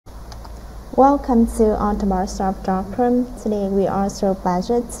Welcome to automarsoft.com. Today we are so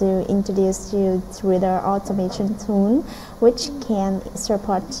pleased to introduce you to Twitter automation tool which can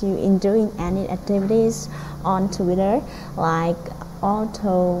support you in doing any activities on Twitter like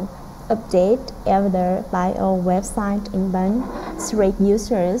auto update either bio website in bank, select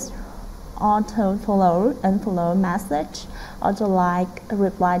users, auto follow, unfollow message, auto like,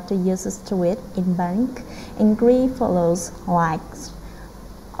 reply to users tweet in bank, agree follows, likes,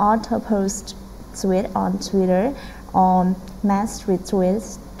 auto post tweet on Twitter, or mass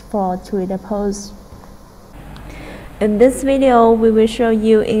retweets for Twitter posts. In this video, we will show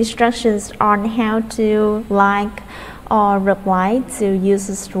you instructions on how to like or reply to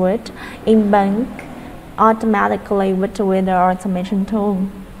users' tweet in bank automatically with Twitter automation tool.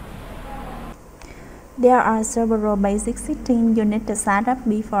 There are several basic settings you need to set up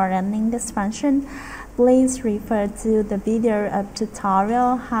before running this function. Please refer to the video of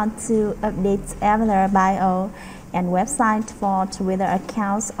tutorial how to update avatar bio and website for Twitter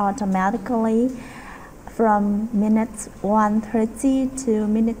accounts automatically from minute 1:30 to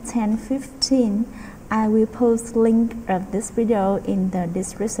minute 10:15. I will post link of this video in the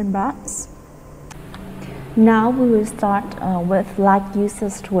description box. Now we will start with like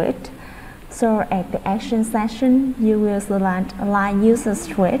users tweet. So at the action section, you will select like users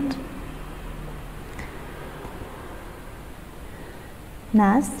tweet.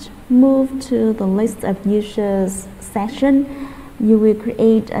 Next, move to the list of users section. You will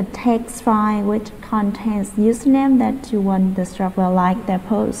create a text file which contains username that you want the server like their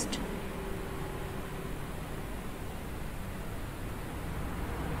post.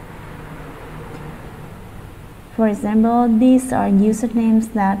 For example, these are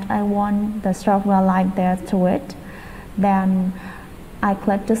usernames that I want the software like their tweet. Then I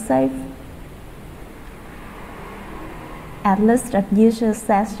click to save. At list of user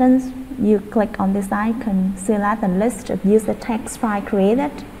sessions, you click on this icon, select the list of user text file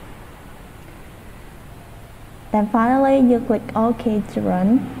created. Then finally, you click OK to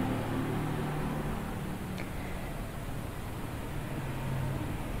run.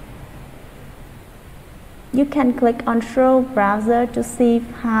 You can click on Show Browser to see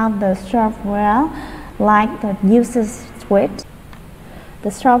how the software like the user's tweet.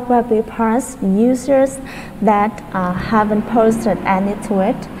 The software will parse users that haven't posted any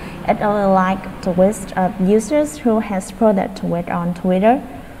tweet. It only like the list of users who has posted tweet on Twitter.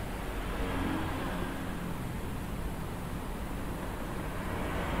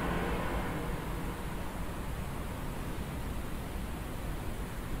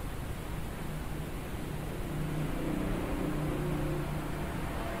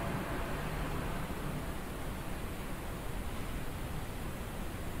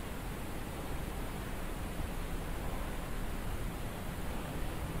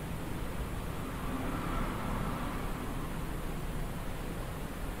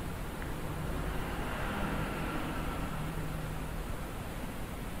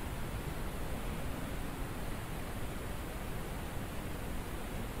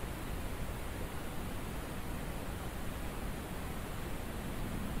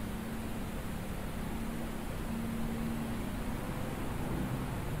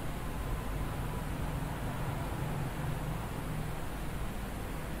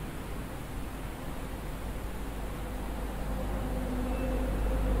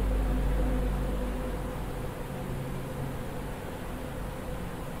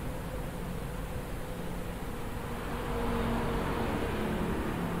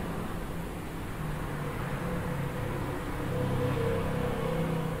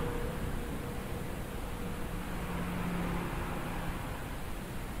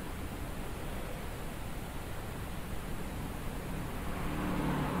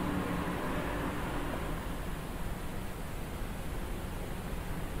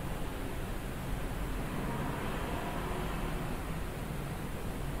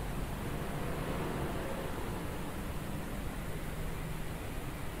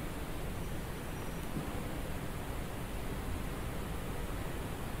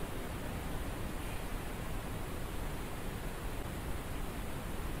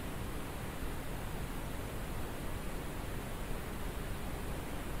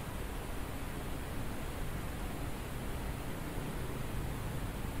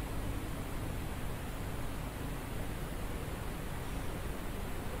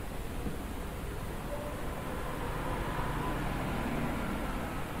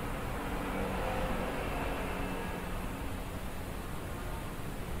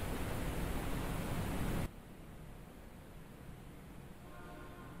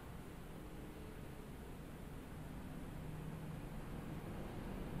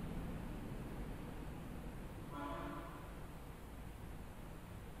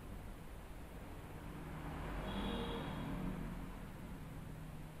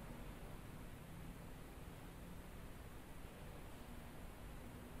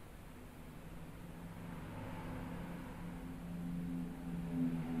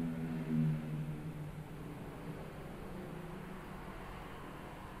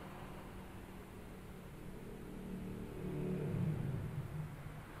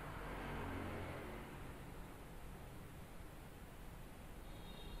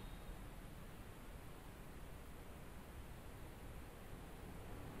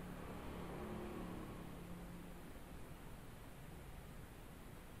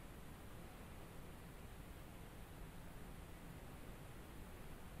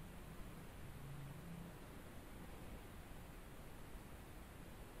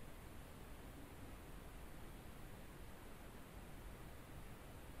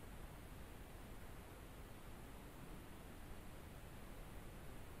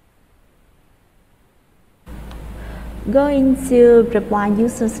 Go into reply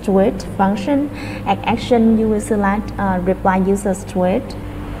users tweet function. At action, you will select reply users tweet.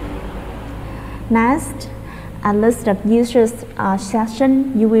 Next, a list of users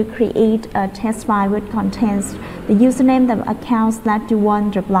section. You will create a text file which contains the username, the accounts that you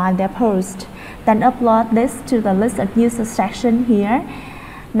want to reply their post. Then upload this to the list of users section here.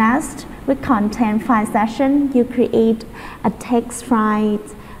 Next, with content file section, you create a text file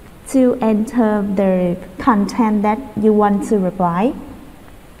to enter the content that you want to reply.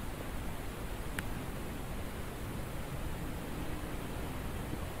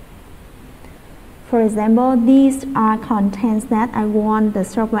 For example, these are contents that I want the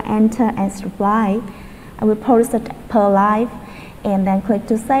server enter as reply. I will post it per live and then click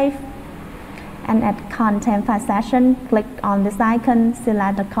to save. And at content file section, click on this icon,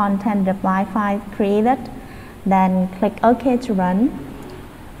 select the content reply file created, then click OK to run.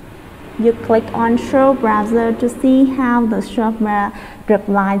 You click on show browser to see how the server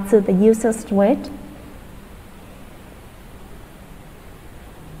replied to the user's tweet.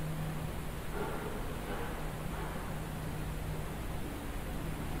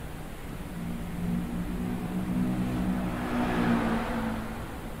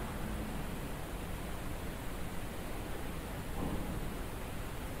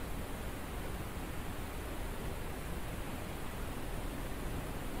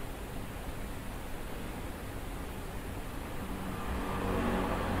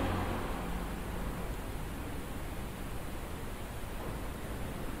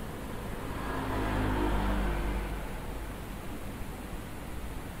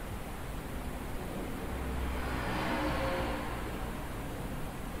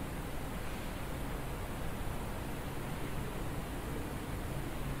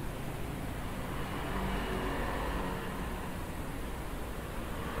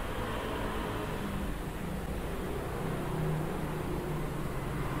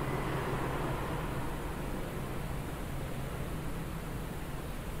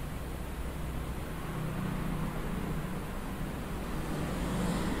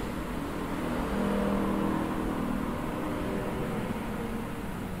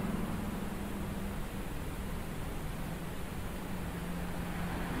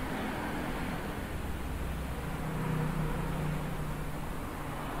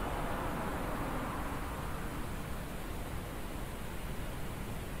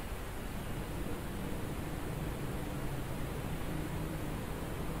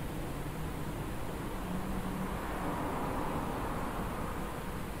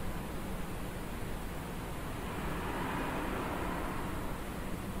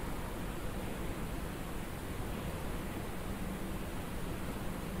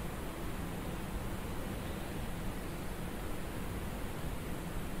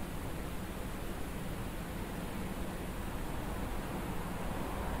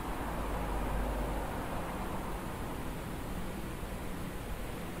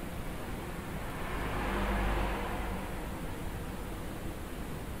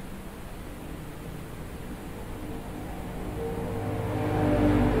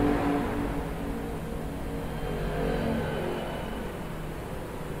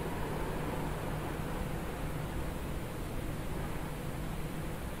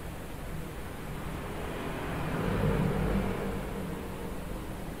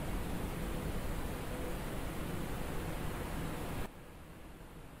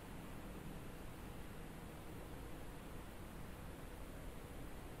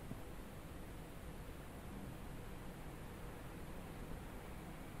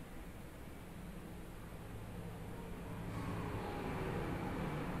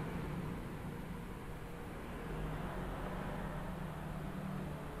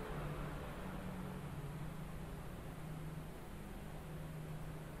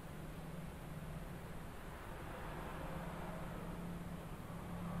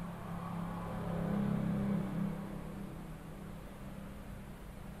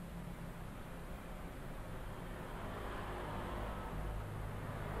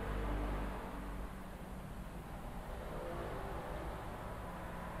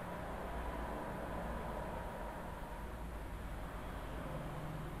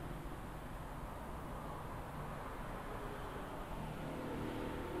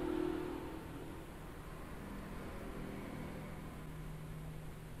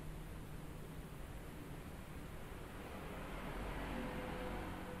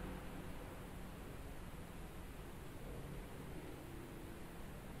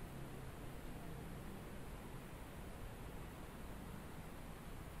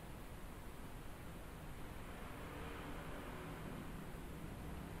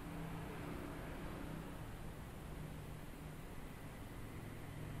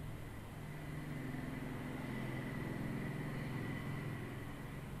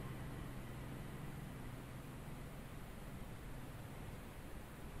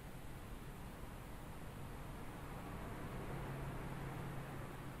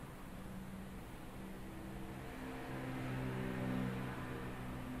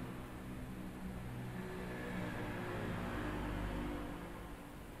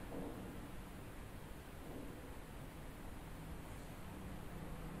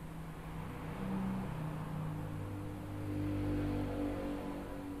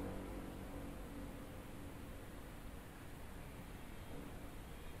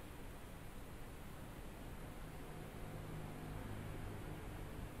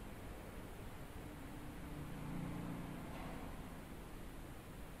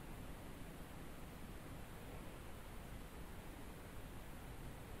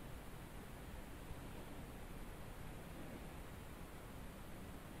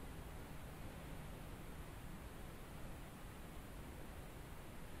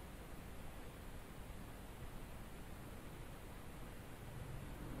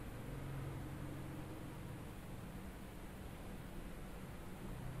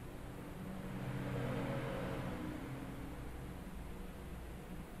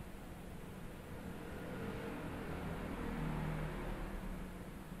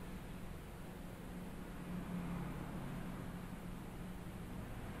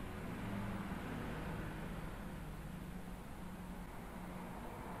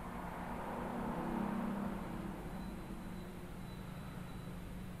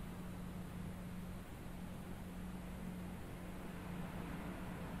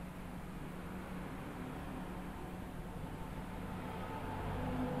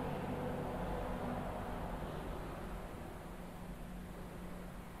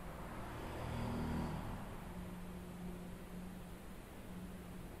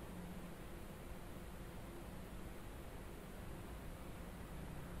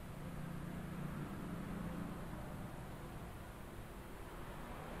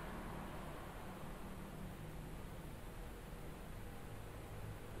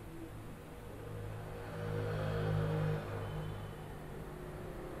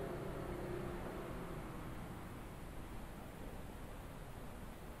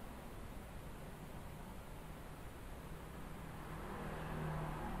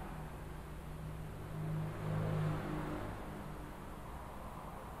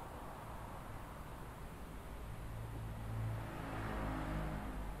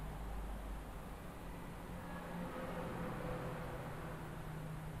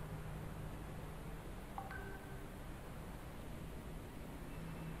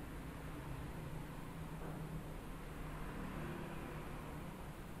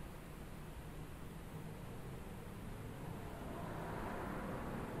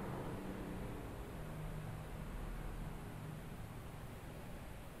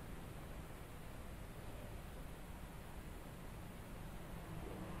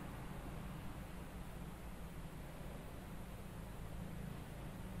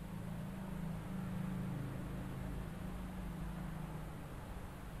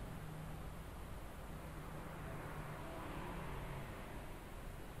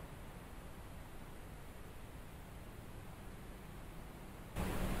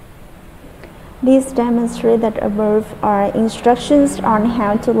 These demonstrate that above are instructions on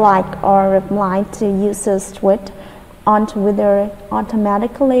how to like or reply to users on Twitter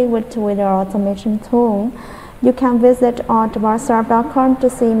automatically with Twitter automation tool. You can visit automarsharp.com to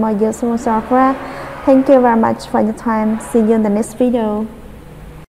see more useful software. Thank you very much for your time. See you in the next video.